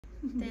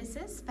This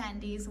is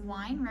Fendi's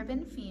Wine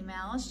Ribbon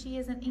Female. She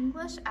is an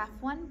English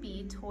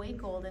F1B toy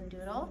golden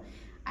doodle.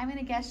 I'm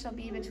gonna guess she'll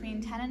be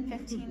between 10 and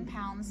 15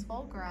 pounds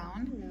full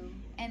grown. Hello.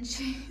 And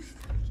she's,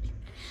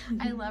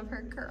 I love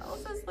her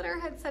curls. This litter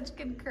had such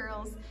good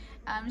curls.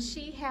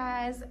 She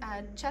has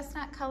a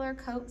chestnut color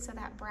coat, so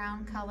that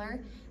brown color.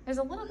 There's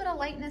a little bit of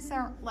lightness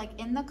like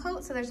in the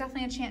coat, so there's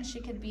definitely a chance she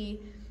could be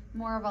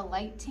more of a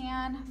light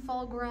tan,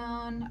 full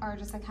grown, or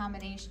just a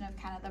combination of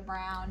kind of the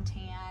brown,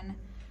 tan,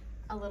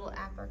 a little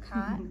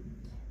apricot.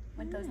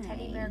 With those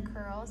teddy bear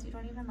curls. You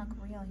don't even look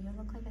real. You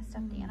look like a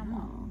stuffed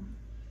animal.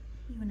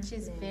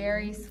 She's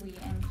very sweet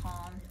and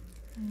calm.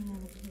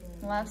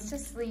 Loves to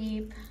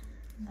sleep,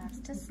 loves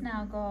to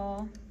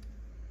snuggle.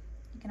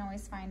 You can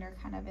always find her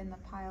kind of in the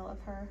pile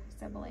of her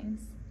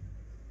siblings.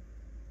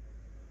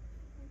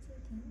 What's he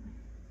doing?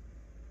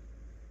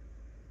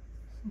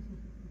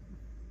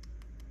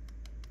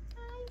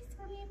 Hi,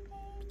 sweet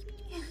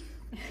baby.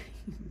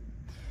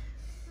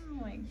 Oh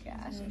my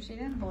gosh, if she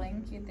didn't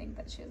blink, you'd think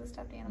that she was a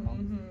stuffed animal.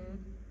 You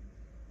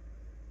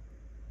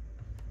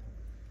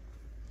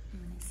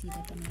want to see the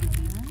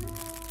banana?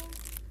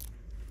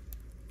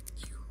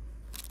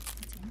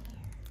 What's in here?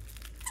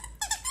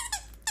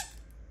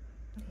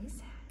 What is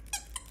that?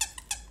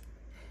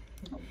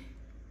 Oh.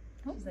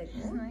 She's like,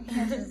 Oh, what?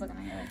 yeah, she's looking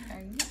at you like,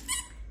 are you?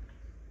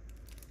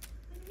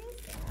 What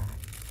is that?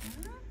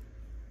 Huh?